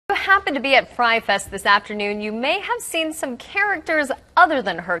If you happen to be at Fry Fest this afternoon, you may have seen some characters other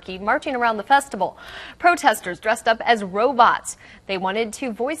than Herky marching around the festival. Protesters dressed up as robots. They wanted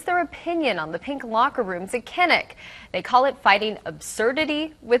to voice their opinion on the pink locker rooms at Kinnick. They call it fighting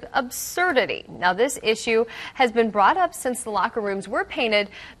absurdity with absurdity. Now, this issue has been brought up since the locker rooms were painted,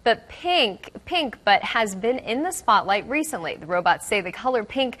 but pink, but has been in the spotlight recently. The robots say the color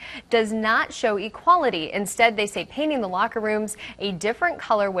pink does not show equality. Instead, they say painting the locker rooms a different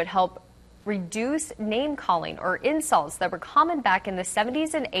color would help reduce name-calling or insults that were common back in the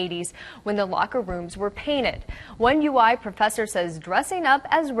 70s and 80s when the locker rooms were painted. One UI professor says dressing up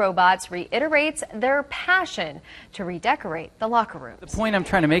as robots reiterates their passion to redecorate the locker rooms. The point I'm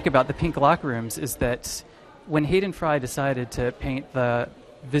trying to make about the pink locker rooms is that when Hayden Fry decided to paint the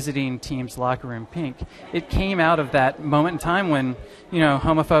visiting team's locker room pink, it came out of that moment in time when,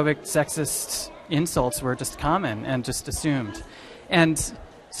 homophobic, sexist insults were just common and just assumed. And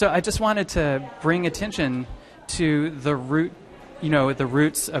so I just wanted to bring attention to the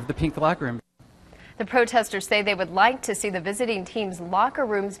roots of the pink locker room. The protesters say they would like to see the visiting team's locker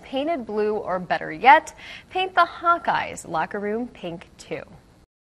rooms painted blue, or better yet, paint the Hawkeyes locker room pink too.